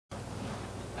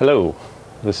Hello,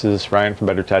 this is Ryan from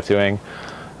Better Tattooing,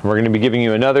 and we're going to be giving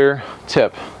you another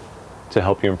tip to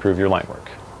help you improve your line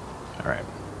work. All right.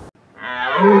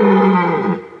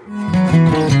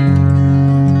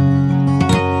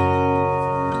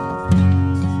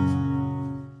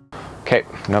 Okay,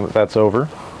 now that that's over,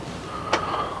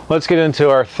 let's get into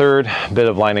our third bit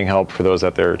of lining help for those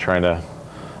out there trying to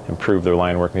improve their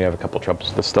line work. We have a couple troubles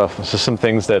with this stuff. This is some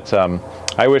things that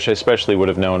I wish I especially would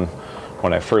have known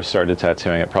when I first started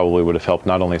tattooing. It probably would have helped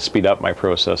not only speed up my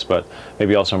process, but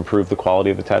maybe also improve the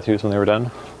quality of the tattoos when they were done.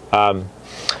 You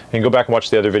can go back and watch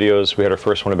the other videos. We had our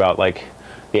first one about like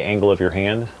the angle of your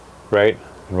hand, right,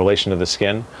 in relation to the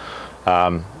skin,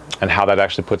 and how that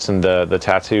actually puts in the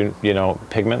tattoo,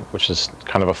 pigment, which is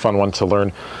kind of a fun one to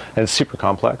learn, and it's super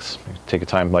complex. Take your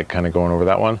time, like kind of going over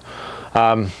that one.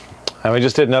 And we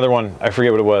just did another one. I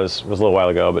forget what it was a little while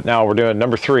ago, but now we're doing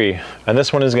number 3, and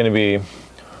this one is going to be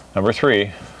number 3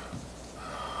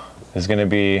 is going to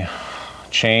be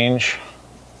change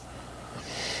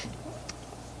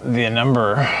the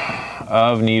number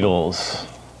of needles,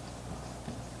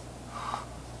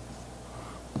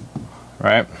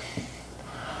 right?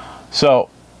 So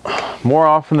more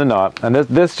often than not, and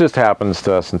this just happens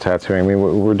to us in tattooing. I mean,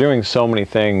 we're doing so many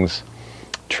things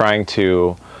trying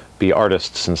to be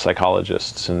artists and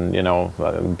psychologists and,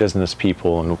 business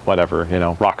people and whatever,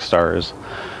 rock stars,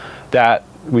 that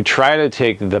we try to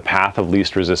take the path of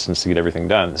least resistance to get everything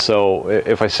done. So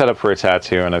if I set up for a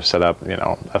tattoo and I've set up,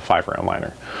 a 5-round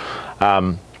liner,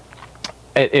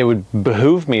 it would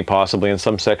behoove me possibly in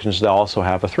some sections to also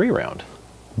have a 3-round.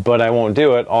 But I won't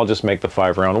do it. I'll just make the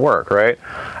 5-round work, right?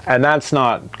 And that's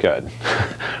not good.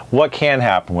 What can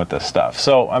happen with this stuff?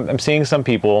 So I'm seeing some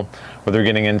people where they're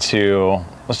getting into,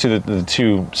 let's do the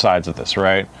two sides of this,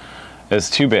 right?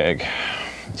 It's too big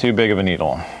of a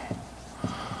needle.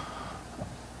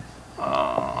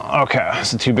 Okay,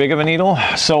 so too big of a needle.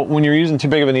 So when you're using too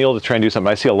big of a needle to try and do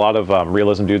something, I see a lot of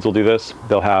realism dudes will do this.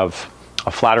 They'll have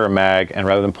a flat or a mag, and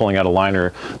rather than pulling out a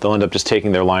liner, they'll end up just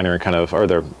taking their liner and or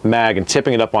their mag and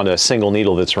tipping it up onto a single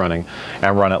needle that's running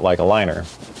and run it like a liner,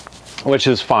 which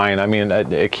is fine. I mean,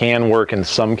 it can work in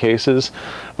some cases,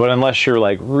 but unless you're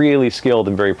like really skilled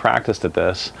and very practiced at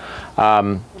this,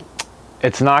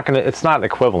 it's not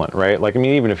equivalent, right? Like, I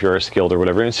mean, even if you're skilled or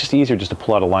whatever, it's just easier just to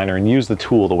pull out a liner and use the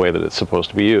tool the way that it's supposed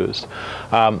to be used.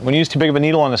 When you use too big of a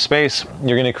needle on a space,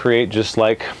 you're going to create just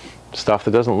like stuff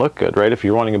that doesn't look good, right? If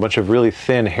you're wanting a bunch of really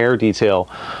thin hair detail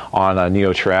on a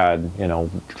neotrad,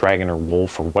 dragon or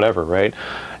wolf or whatever, right?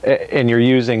 And you're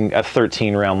using a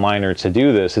 13-round liner to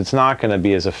do this, it's not going to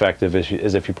be as effective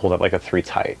as if you pulled out like a 3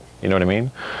 tight. You know what I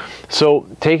mean? So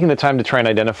taking the time to try and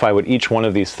identify what each one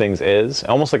of these things is,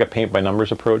 almost like a paint by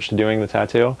numbers approach to doing the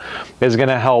tattoo, is going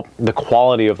to help the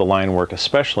quality of the line work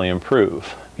especially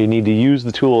improve. You need to use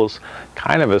the tools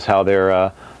kind of as how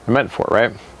they're meant for,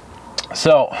 right?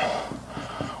 So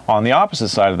on the opposite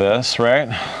side of this, right,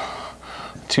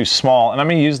 too small, and I'm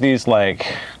going to use these like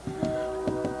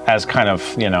as kind of,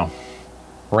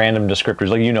 random descriptors.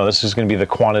 Like, this is going to be the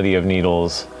quantity of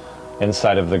needles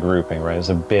inside of the grouping, right? It's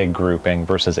a big grouping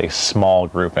versus a small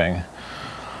grouping.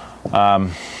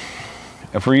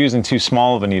 If we're using too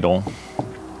small of a needle,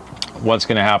 what's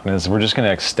going to happen is we're just going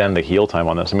to extend the heal time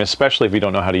on this. I mean, especially if you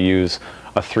don't know how to use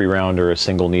a 3-round or a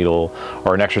single needle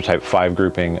or an extra type 5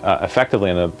 grouping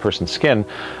effectively on a person's skin,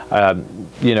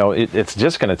 it's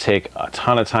just going to take a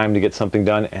ton of time to get something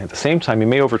done. And at the same time, you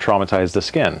may over-traumatize the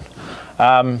skin.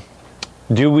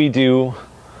 Do we do,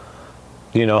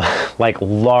 like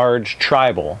large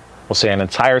tribal, we'll say an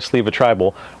entire sleeve of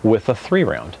tribal with a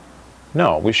 3-round?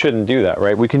 No, we shouldn't do that,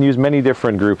 right? We can use many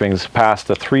different groupings past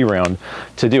the 3-round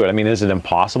to do it. I mean, is it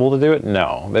impossible to do it?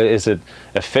 No. Is it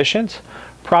efficient?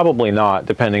 Probably not,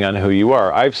 depending on who you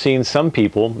are. I've seen some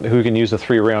people who can use a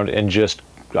 3-round and just,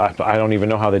 I don't even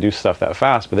know how they do stuff that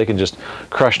fast, but they can just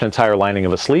crush an entire lining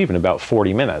of a sleeve in about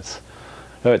 40 minutes.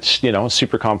 It's,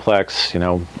 super complex, I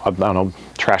don't know,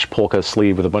 trash polka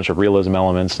sleeve with a bunch of realism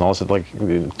elements, and all this, like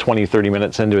 20, 30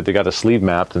 minutes into it, they got a sleeve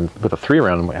mapped, and with a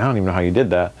 3-round, I'm like, I don't even know how you did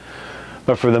that.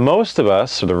 But for the most of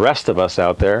us, or the rest of us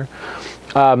out there,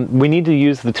 we need to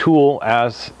use the tool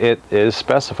as it is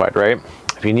specified, right?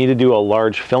 If you need to do a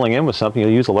large filling in with something,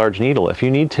 you'll use a large needle. If you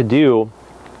need to do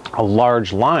a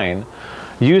large line,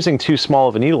 using too small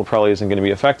of a needle probably isn't going to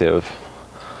be effective.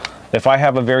 If I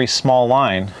have a very small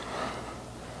line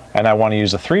and I want to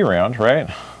use a 3-round, right?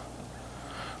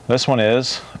 This one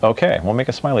is, okay, we'll make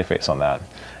a smiley face on that.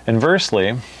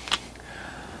 Inversely,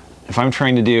 if I'm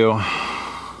trying to do,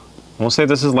 we'll say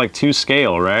this is like to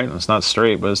scale, right? It's not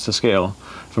straight, but it's to scale.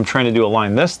 If I'm trying to do a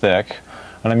line this thick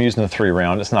and I'm using the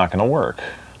 3-round, it's not going to work.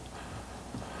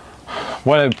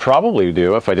 what I'd probably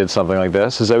do if I did something like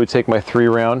this is I would take my 3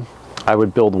 round, I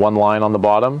would build one line on the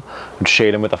bottom, would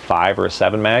shade them with a 5 or a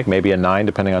 7 mag, maybe a 9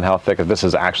 depending on how thick. If this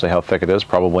is actually how thick it is,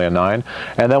 probably a 9.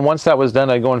 And then once that was done,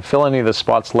 I'd go and fill any of the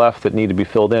spots left that need to be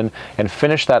filled in and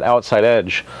finish that outside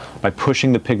edge by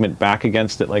pushing the pigment back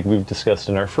against it like we've discussed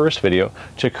in our first video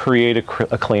to create a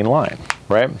clean line,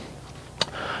 right?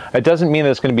 It doesn't mean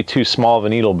that it's going to be too small of a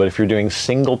needle, but if you're doing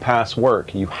single pass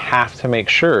work, you have to make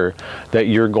sure that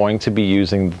you're going to be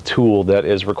using the tool that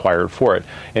is required for it.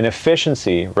 In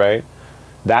efficiency, right?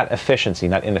 That efficiency,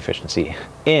 not inefficiency,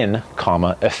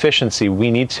 efficiency, we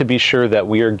need to be sure that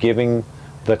we are giving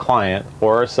the client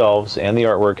or ourselves and the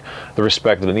artwork the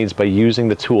respect that it needs by using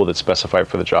the tool that's specified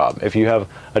for the job. If you have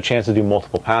a chance to do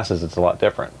multiple passes, it's a lot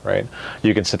different, right?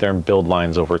 You can sit there and build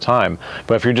lines over time.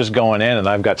 But if you're just going in and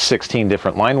I've got 16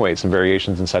 different line weights and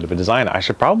variations inside of a design, I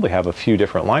should probably have a few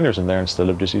different liners in there instead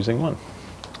of just using one.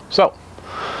 So,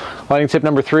 lining tip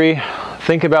number 3,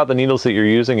 think about the needles that you're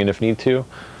using, and if need to,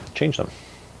 change them.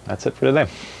 That's it for today.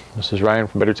 This is Ryan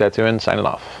from Better Tattooing, signing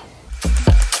off.